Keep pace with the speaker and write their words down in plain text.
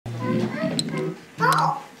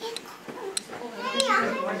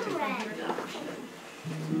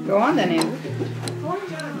Go on then, Andrew.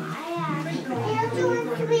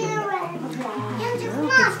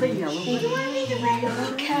 It's the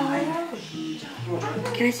yellow. Cow.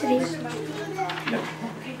 Can I sit here?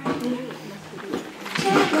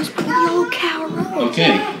 Must be the old cow road.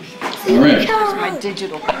 Okay. All right. My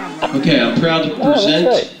digital camera. Okay, I'm proud to present a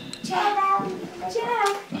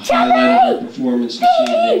highlight of our performance this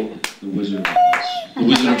evening, the Wizard of Oz. The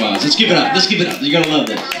Wizard of Oz. Let's give it up. Let's give it up. You're gonna love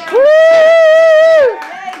this.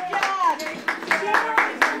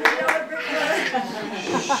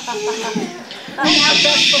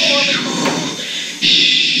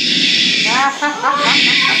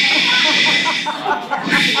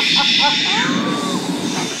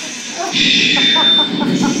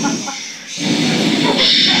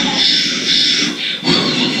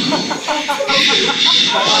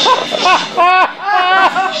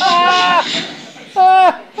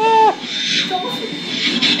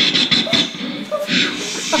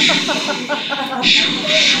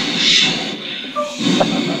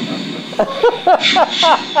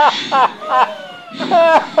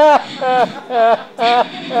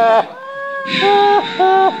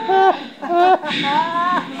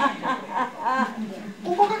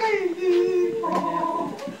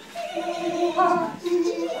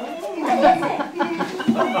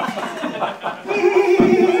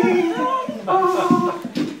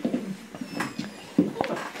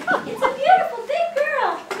 It's a beautiful big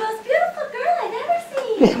girl. The most beautiful girl I've ever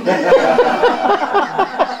seen.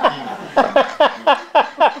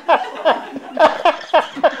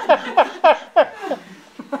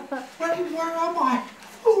 Where am I?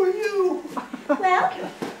 Who are you? Well,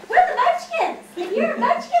 we're the Munchkins, and you're in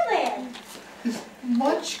Munchkin Land.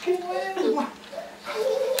 Munchkin Land? What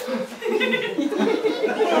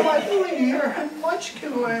am I doing here in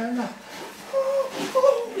Munchkin Land?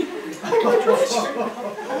 What's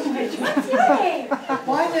your name?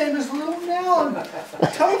 My name is Little Nell, and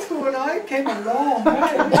Tofu and I came a long way. I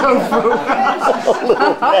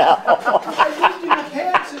lived in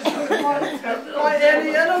Kansas with my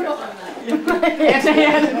Auntie Enema. Yes,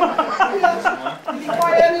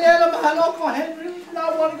 my Auntie Enema and Uncle Henry. And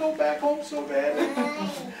I want to go back home so bad. I'm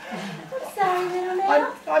sorry, Little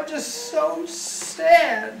Nell. I'm just so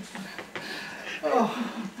sad. Oh.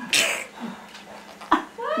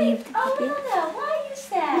 Why? Oh, Little Nell, why are you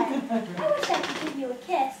sad? I wish I could give you a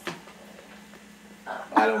kiss.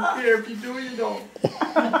 I don't care if you do or you don't.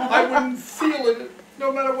 I wouldn't feel it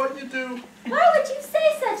no matter what you do. Why would you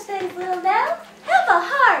say such things, Little Nell? Have a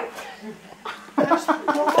heart. That's the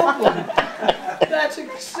problem. That's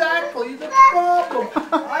exactly the problem.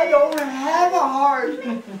 I don't have a heart.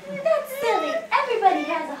 That's silly. Everybody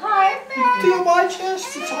has a heart. Feel my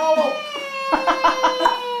chest, it's hollow.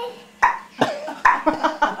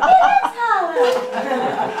 It is hollow.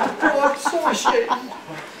 Oh, I'm so ashamed.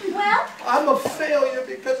 Well, I'm a failure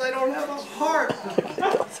because I don't have a heart.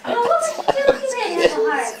 well, what would you do if you didn't have a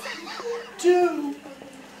heart? Do?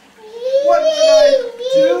 What would I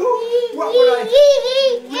do? What would I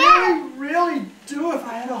really do if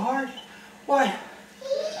I had a heart? Why,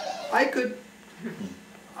 I could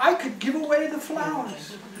give away the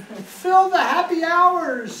flowers, fill the happy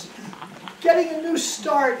hours, getting a new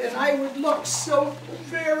start, and I would look so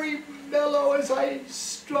very mellow as I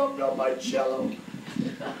strummed on my cello.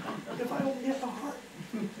 If I only had a heart,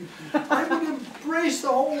 I would embrace the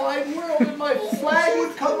whole wide world, and my flag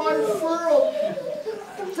would come unfurled.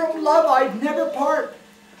 From love I'd never part,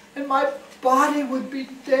 and my body would be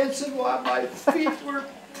dancing while my feet were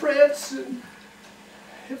prancing.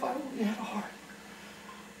 If I only had a heart.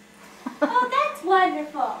 Oh, that's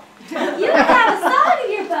wonderful. If you could have a song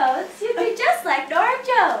in your bones, you'd be just like Nora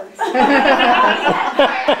Jones.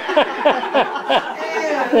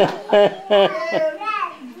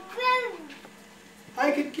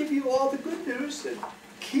 I could give you all the good news and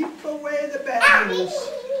keep away the bad news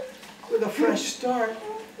with a fresh start.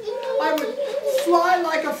 I would fly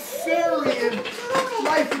like a fairy and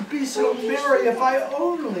life would be so merry if I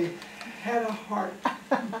only had a heart.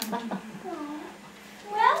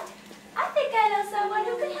 Well, I think I know someone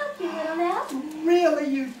who can help you, Little Nell. Really,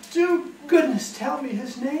 you do? Goodness, tell me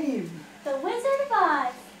his name. The Wizard of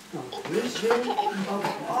Oz. The Wizard of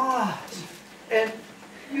Oz. And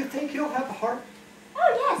you think he'll have a heart?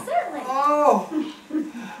 Oh, yes, certainly. Oh,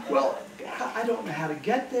 well, I don't know how to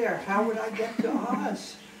get there. How would I get to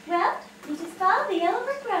Oz? Well, you just follow the yellow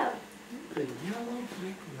brick road. The yellow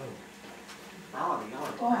brick road. Follow the yellow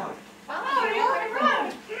brick road. Follow the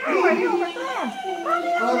yellow brick road.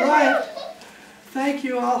 All right. Thank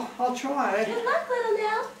you. I'll try. Good luck, Little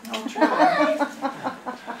Nell. I'll try.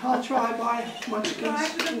 I'll I'll try. Bye, munchkins. Bye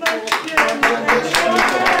for the munchkins.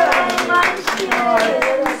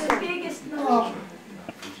 The biggest Oh.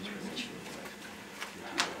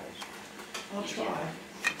 I'll try.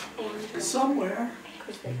 Somewhere.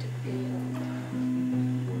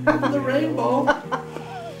 Over the rainbow.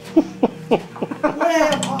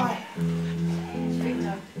 Where am I?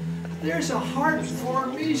 There's a heart for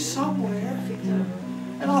me somewhere.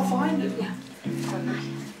 And I'll find it.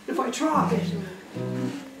 If I try.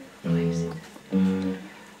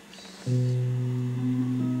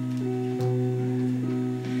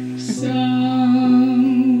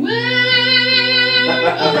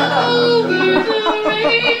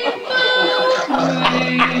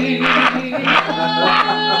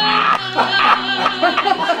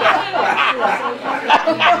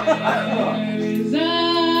 There's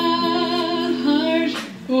a heart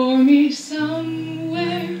for me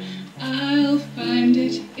somewhere. I'll find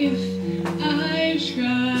it if I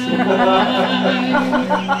try.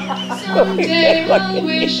 Someday I'll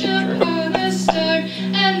wish upon a star,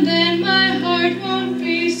 and then my heart won't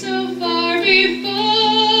be so far before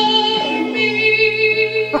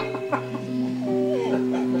me.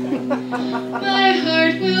 My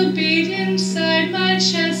heart will beat inside my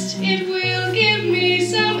chest. It will give me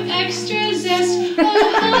some extra zest. Oh,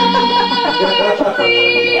 heart,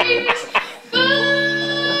 please,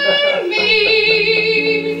 find me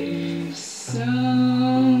somewhere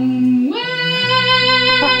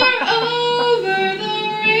over the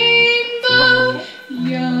rainbow.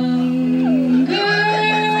 Young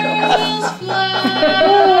girls fly.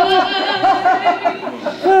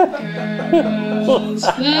 Girls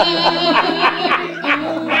fly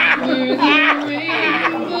over the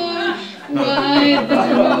rainbow. Why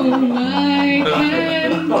though I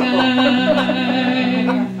can't die?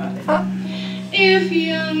 If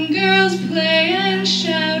young girls play and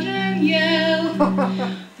shout and yell,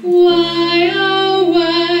 why oh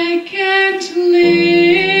why can't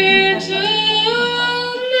little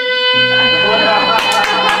Nell?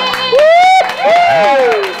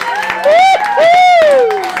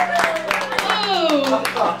 Oh,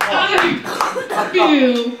 I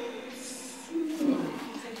feel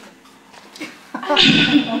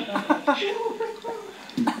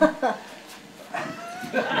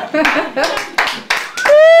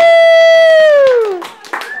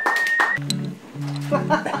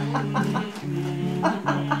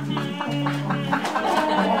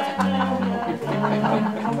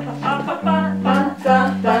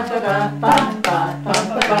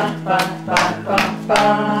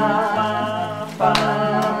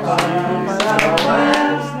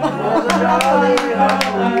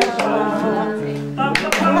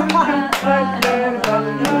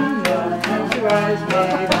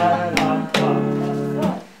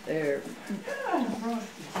There.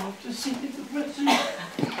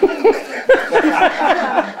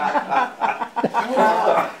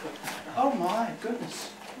 Oh my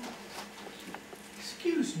goodness.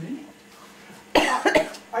 Excuse me.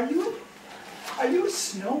 Are you a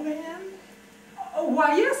snowman? Oh,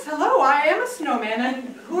 why, yes, hello, I am a snowman,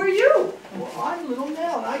 and who are you? Well, I'm Little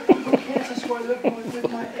Nell, and I come from Kansas where I live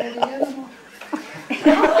with my Auntie Animal.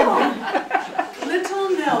 Oh, Little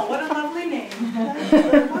Nell, what a lovely name. Thank you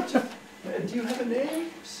very much. Do you have a name?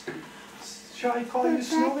 Shall I call you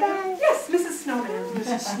Snowman? Yes, Mrs. Snowman.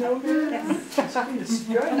 Mrs. Snowman? Yes. It's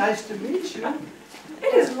very nice to meet you.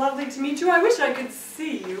 It is lovely to meet you. I wish I could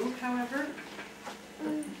see you, however.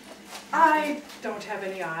 I don't have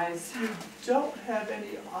any eyes. You don't have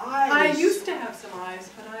any eyes. I used to have some eyes,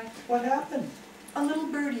 but What happened? a little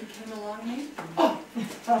birdie came along and ate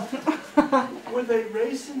them. Were they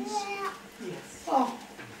raisins? Yes. Oh.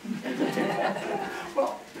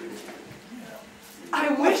 Well, I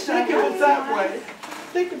wish I think of could it that way.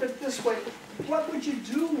 Think of it this way. What would you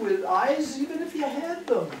do with eyes even if you had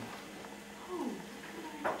them? Oh,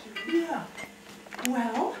 Yeah.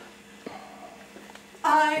 well,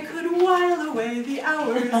 I could while away the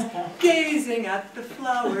hours, gazing at the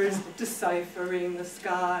flowers, deciphering the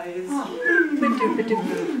skies.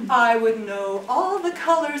 I would know all the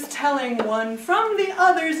colors, telling one from the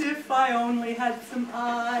others if I only had some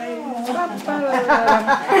eyes.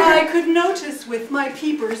 I could notice with my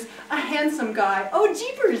peepers a handsome guy. Oh,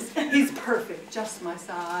 jeepers, he's perfect, just my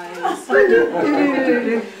size.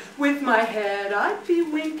 With my head, I'd be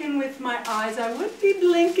winking. With my eyes, I would be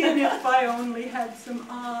blinking if I only had some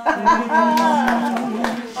eyes.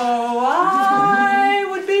 Oh, I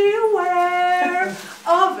would be aware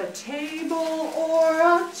of a table or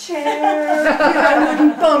a chair. I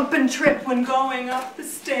wouldn't bump and trip when going up the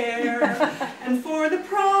stair. And for the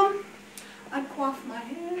prom, I'd quaff my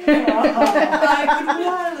hair. I could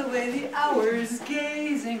while away the hours,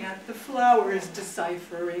 gazing at the flowers,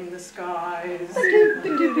 deciphering the skies.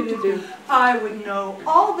 I would know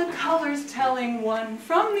all the colors, telling one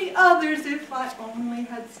from the others, if I only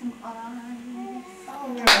had some eyes.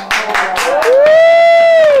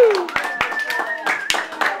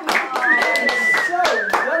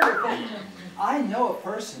 I know a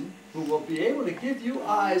person who will be able to give you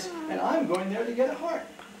eyes, and I'm going there to get a heart.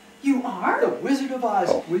 You are? The Wizard of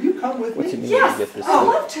Oz. Will you come with me? Yes, I'd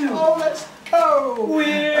love to. Oh, let's go.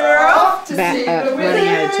 We're off to see the learning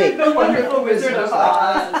how to wizard, take. the wonderful Wizard of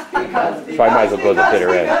Oz. So I might as well go to the bitter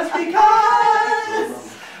end.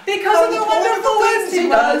 Because of the wonderful whiz he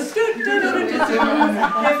was. If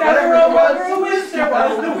ever a whiz there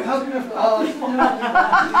was, the Wizard of Oz.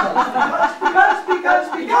 Because.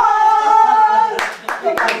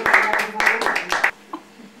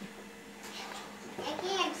 I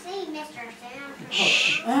can't see, Mr. Santa.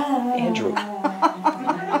 Shh. Andrew.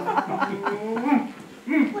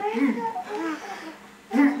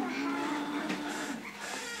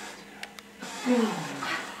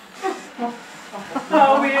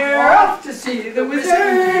 Oh, we're off to see the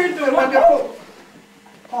wizard, the wonderful.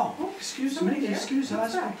 Oh, excuse me. Excuse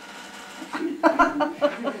us.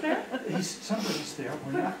 Somebody's there.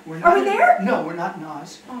 We're not. Are we there? No, we're not in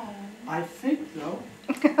Oz. Oh. I think, though,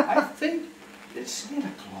 it's Santa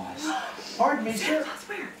Claus. Pardon me, sir.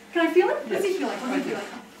 Where? Can I feel it? What does he feel like? What does he feel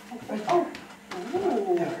like? Oh.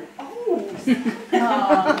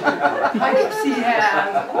 I don't see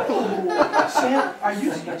Santa, are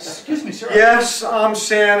you, excuse me, sir. Yes, I'm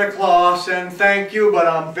Santa Claus, and thank you, but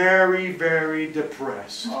I'm very, very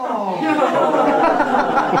depressed. Oh.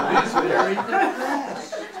 He's very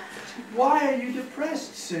depressed. Why are you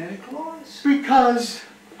depressed, Santa Claus? Because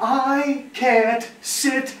I can't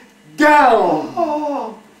sit down.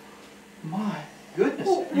 Oh, my goodness.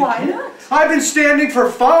 Why not? I've been standing for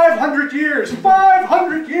 500 years.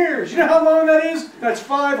 500 years. You know how long that is? That's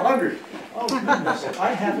 500. Oh, goodness.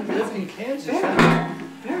 I haven't lived in Kansas in a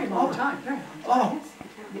Very long time. Very long time. Oh.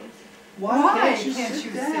 Why can't you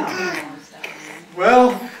sit down?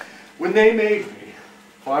 Well, when they made me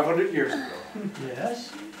 500 years ago,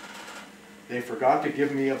 Yes? they forgot to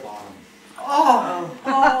give me a bottom. Oh,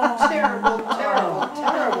 terrible.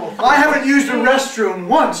 I haven't used a restroom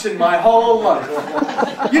once in my whole life.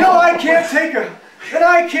 You know, I can't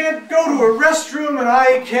go to a restroom,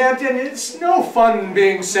 and it's no fun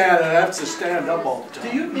being Santa. I have to stand up all the time.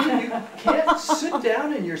 Do you mean you can't sit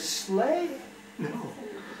down in your sleigh? No.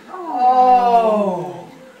 Oh,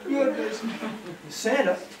 goodness.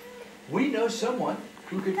 Santa, we know someone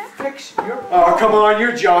who could fix your Oh, come on,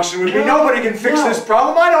 you're joshing with me. Nobody can fix this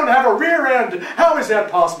problem. I don't have a rear end. How is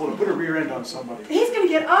that possible to put a rear end on somebody? He's going to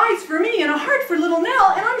get eyes for me and a heart for little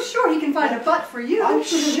Nell, and I'm sure he can find a butt for you. I'm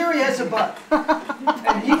sure he has a butt.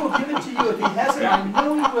 And he will give it to you. If he hasn't, I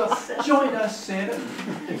know he will. Join us, Santa.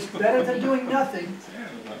 It's better than doing nothing.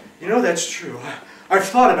 You know, that's true. I've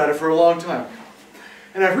thought about it for a long time.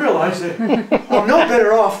 And I've realized that I'm no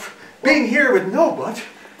better off being here with no butt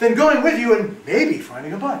than going with you and maybe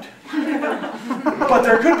finding a butt. But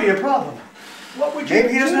there could be a problem. What would you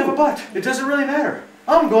Maybe he doesn't do? have a butt. It doesn't really matter.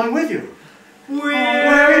 I'm going with you. Wait a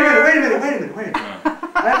minute.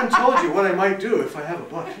 I haven't told you what I might do if I have a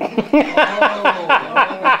butt.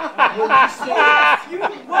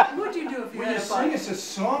 What would you do if you Will had you a sing butt? us a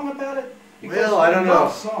song about it? Because Well, I don't we know.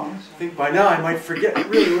 love songs. I think by now I might forget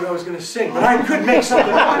really what I was going to sing, but I could make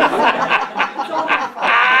something up.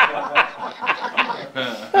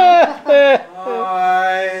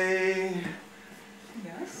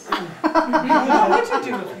 Yes? What would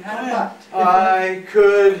you do if you had a butt?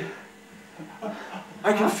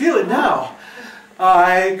 I can feel it now.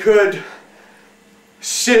 I could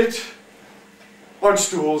sit on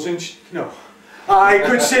stools and, I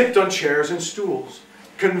could sit on chairs and stools,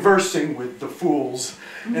 conversing with the fools,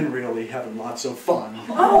 and really having lots of fun.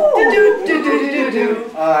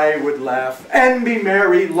 I would laugh and be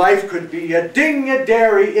merry. Life could be a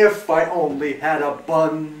ding-a-dairy if I only had a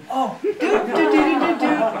bun.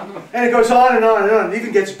 And it goes on and on and on. It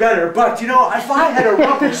even gets better. But, if I had a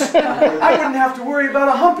rumpus, I wouldn't have to worry about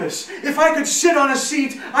a humpus. If I could sit on a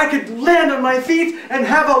seat, I could land on my feet and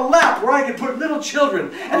have a lap where I could put little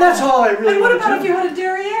children. And that's all I really And what want to do. about if you had a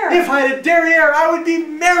derriere? If I had a derriere, I would be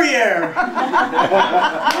merrier.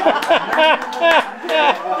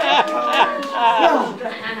 Well,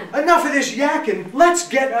 enough of this yakking. Let's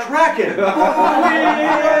get cracking. We're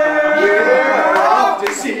off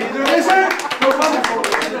to see the wizard. The wonderful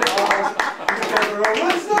Wizard of Oz.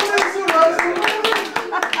 What's the wizard of Oz?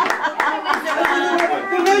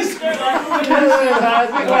 The wizard of Oz.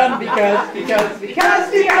 Because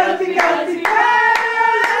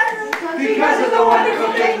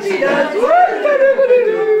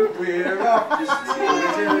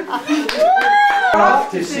We're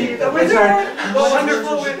off to see the wizard. The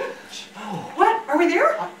wonderful wizard. What? Are we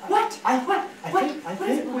there? What? I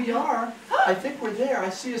think we are. I think we're there. I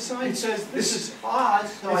see a sign that says this is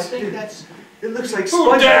Oz, so I think that's... It looks like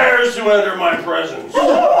Who dares to enter my presence?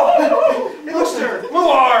 It looks there. Who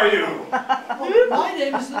are you? My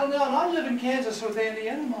name is Little Nell, and I live in Kansas with Andy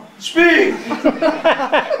Enema. Speak!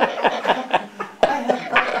 I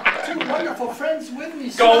have two wonderful friends with me.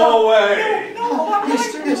 Go away! No,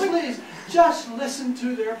 please, just listen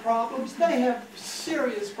to their problems. They have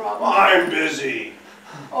serious problems. I'm busy.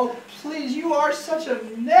 Oh, please, you are such a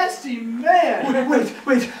nasty man.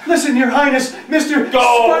 Wait, listen, Your Highness, Mr.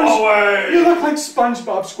 Go away! You look like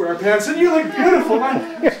SpongeBob SquarePants, and you look beautiful.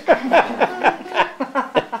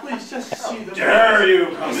 Please, just see them. Dare you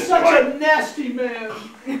come You're into such my... a nasty man.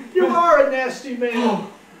 You are a nasty man.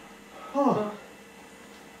 Oh,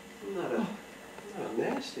 I'm not a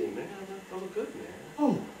nasty man. I'm a good man.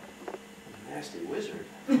 oh. I'm a nasty wizard.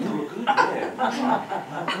 I'm a good man.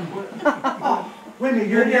 Wait a minute,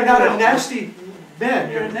 you're not a nasty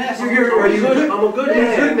man. You're a nasty Are you good? I'm a good You're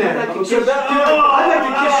a good man. I'd like to Okay. kiss you. I'd like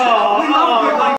to kiss you.